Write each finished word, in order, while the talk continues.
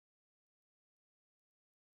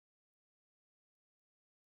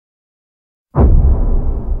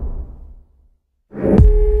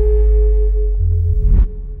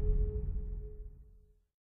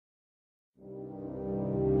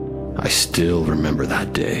still remember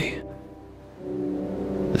that day.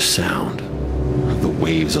 The sound of the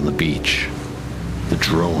waves on the beach, the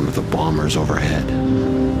drone of the bombers overhead.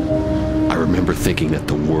 I remember thinking that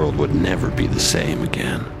the world would never be the same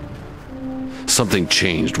again. Something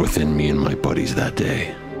changed within me and my buddies that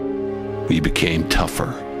day. We became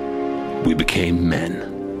tougher. We became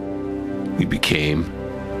men. We became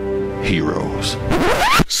heroes.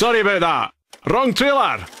 Sorry about that. Wrong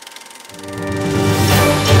trailer.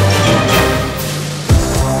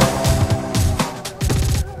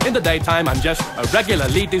 In the daytime, I'm just a regular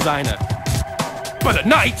lead designer. But at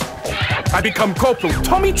night, I become Corporal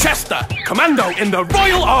Tommy Chester, Commando in the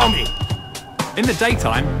Royal Army. In the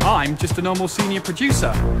daytime, I'm just a normal senior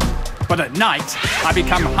producer. But at night, I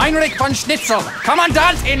become Heinrich von Schnitzel,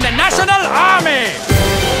 Commandant in the National Army!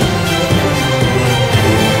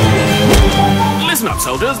 Listen up,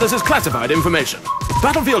 soldiers, this is classified information.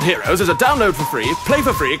 Battlefield Heroes is a download for free, play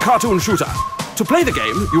for free cartoon shooter. To play the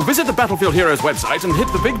game, you visit the Battlefield Heroes website and hit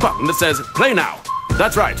the big button that says Play Now.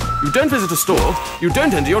 That's right, you don't visit a store, you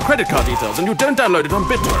don't enter your credit card details, and you don't download it on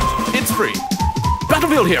BitTorrent. It's free.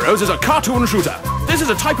 Battlefield Heroes is a cartoon shooter. This is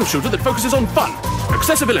a type of shooter that focuses on fun,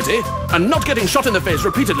 accessibility, and not getting shot in the face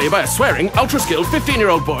repeatedly by a swearing, ultra-skilled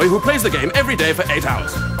 15-year-old boy who plays the game every day for 8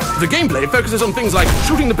 hours. The gameplay focuses on things like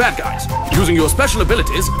shooting the bad guys, using your special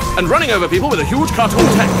abilities, and running over people with a huge cartoon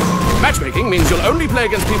tank. Matchmaking means you'll only play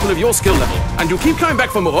against people of your skill level, and you keep coming back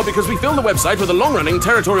for more because we fill the website with a long-running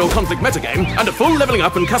territorial conflict metagame and a full leveling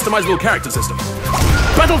up and customizable character system.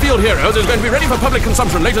 Battlefield Heroes is going to be ready for public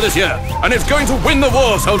consumption later this year, and it's going to win the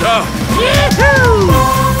war, soldier!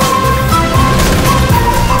 Yahoo!